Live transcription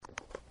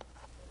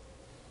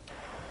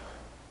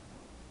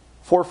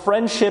For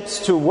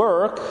friendships to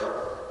work,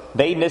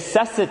 they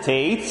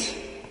necessitate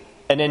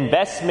an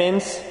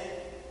investment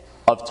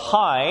of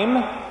time,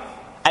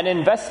 an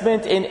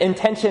investment in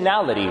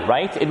intentionality,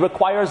 right? It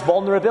requires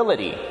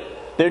vulnerability.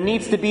 There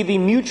needs to be the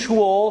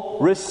mutual,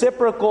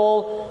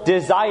 reciprocal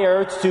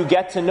desire to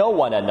get to know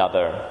one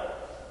another,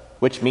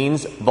 which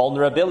means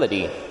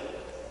vulnerability.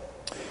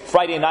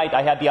 Friday night,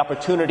 I had the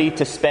opportunity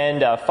to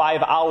spend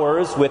 5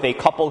 hours with a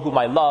couple whom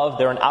I love.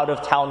 They're an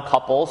out-of-town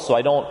couple, so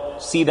I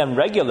don't see them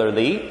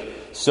regularly.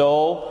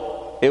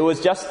 So it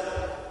was just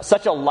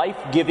such a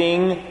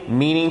life-giving,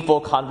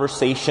 meaningful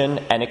conversation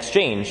and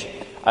exchange.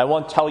 I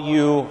won't tell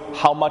you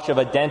how much of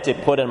a dent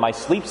it put in my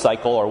sleep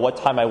cycle or what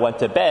time I went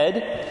to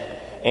bed.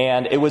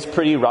 And it was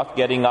pretty rough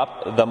getting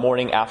up the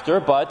morning after,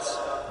 but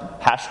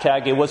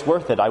hashtag it was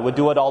worth it. I would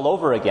do it all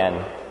over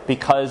again,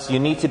 because you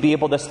need to be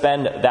able to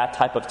spend that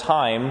type of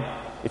time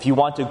if you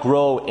want to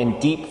grow in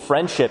deep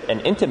friendship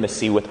and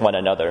intimacy with one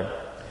another.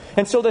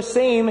 And so the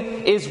same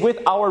is with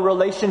our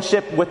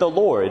relationship with the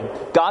Lord.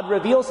 God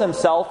reveals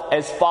himself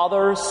as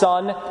Father,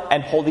 Son,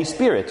 and Holy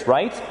Spirit,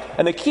 right?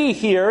 And the key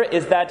here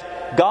is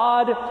that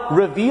God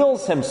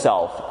reveals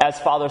himself as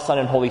Father, Son,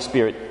 and Holy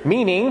Spirit,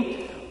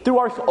 meaning through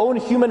our own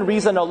human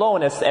reason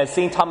alone, as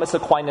St. Thomas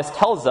Aquinas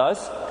tells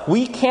us,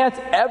 we can't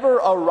ever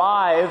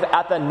arrive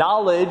at the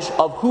knowledge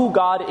of who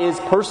God is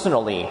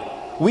personally.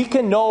 We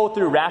can know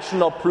through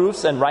rational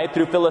proofs and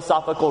through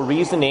philosophical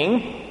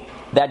reasoning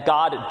that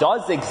God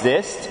does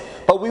exist,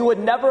 but we would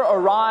never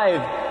arrive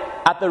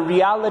at the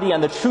reality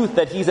and the truth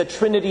that he's a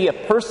trinity of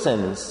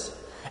persons.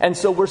 And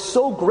so we're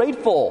so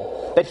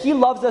grateful that he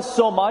loves us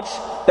so much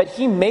that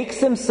he makes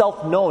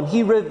himself known.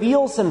 He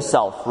reveals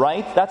himself,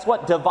 right? That's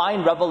what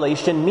divine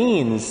revelation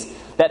means.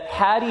 That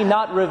had he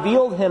not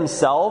revealed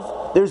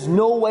himself, there's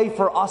no way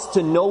for us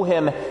to know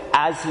him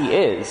as he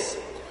is.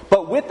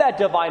 But with that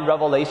divine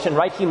revelation,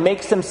 right, he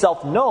makes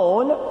himself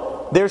known.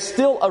 There's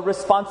still a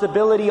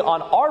responsibility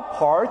on our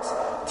part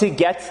to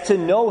get to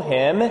know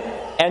him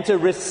and to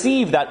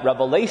receive that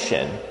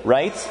revelation,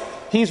 right?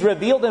 He's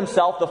revealed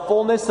himself, the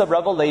fullness of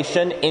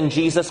revelation, in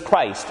Jesus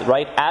Christ,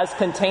 right? As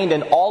contained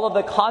in all of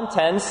the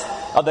contents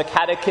of the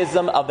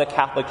Catechism of the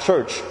Catholic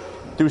Church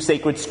through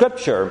sacred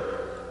scripture.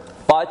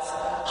 But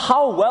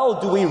how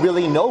well do we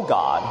really know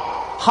God?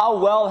 How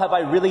well have I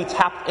really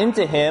tapped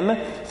into him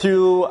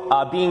through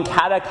being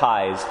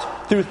catechized,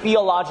 through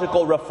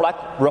theological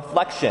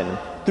reflection,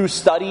 through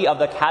study of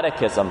the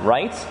Catechism,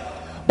 right?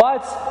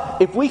 But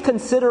if we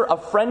consider a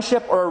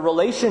friendship or a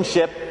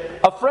relationship,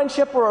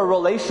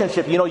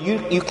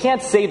 you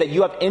can't say that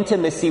you have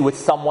intimacy with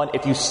someone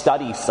if you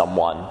study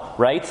someone,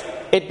 right?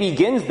 It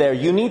begins there.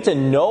 You need to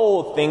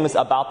know things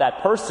about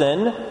that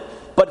person,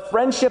 but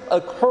friendship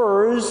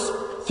occurs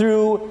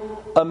through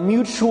a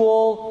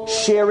mutual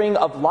sharing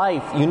of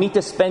life. You need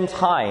to spend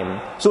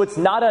time. So it's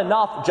not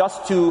enough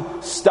just to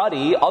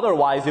study.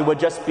 Otherwise, it would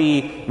just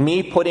be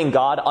me putting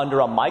God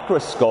under a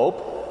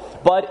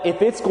microscope. But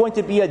if it's going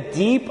to be a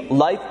deep,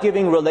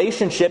 life-giving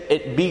relationship,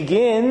 it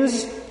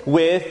begins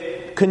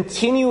with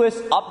continuous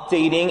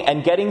updating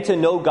and getting to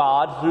know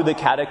God through the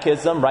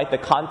Catechism, right? The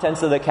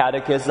contents of the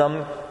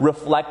Catechism,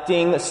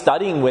 reflecting,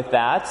 studying with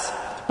that.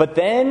 But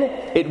then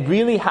it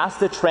really has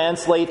to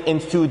translate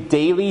into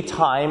daily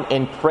time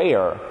in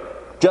prayer.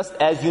 Just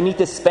as you need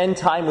to spend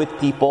time with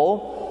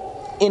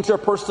people,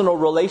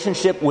 interpersonal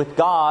relationship with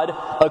God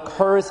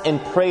occurs in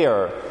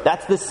prayer.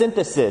 That's the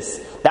synthesis.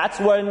 That's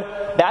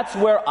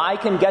where I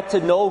can get to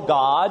know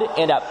God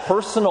in a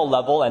personal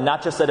level and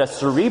not just at a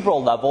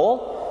cerebral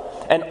level,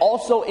 and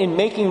also in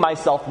making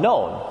myself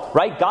known.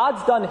 Right?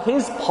 God's done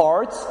his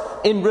part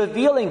in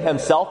revealing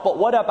himself, but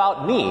what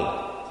about me?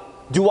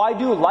 Do I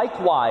do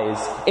likewise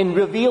in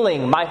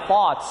revealing my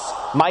thoughts,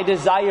 my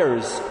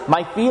desires,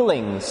 my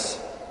feelings?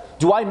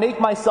 Do I make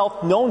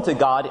myself known to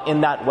God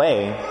in that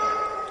way?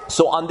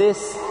 So on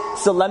this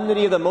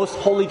solemnity of the Most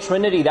Holy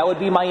Trinity, that would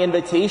be my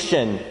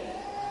invitation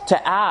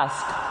to ask,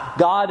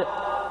 God,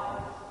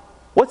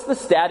 what's the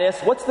status,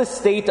 what's the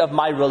state of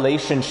my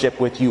relationship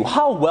with you?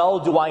 How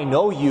well do I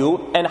know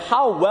you, and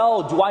how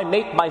well do I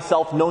make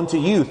myself known to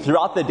you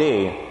throughout the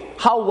day?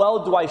 How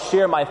well do I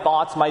share my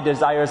thoughts, my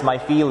desires, my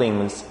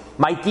feelings,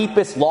 my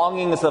deepest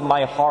longings of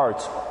my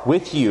heart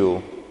with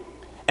you?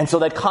 And so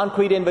that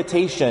concrete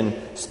invitation,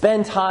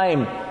 spend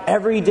time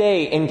every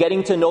day in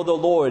getting to know the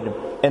Lord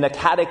in the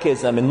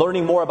Catechism and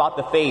learning more about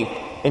the faith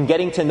and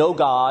getting to know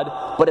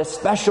God, but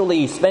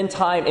especially spend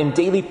time in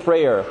daily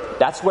prayer.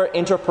 That's where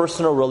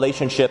interpersonal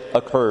relationship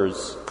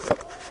occurs.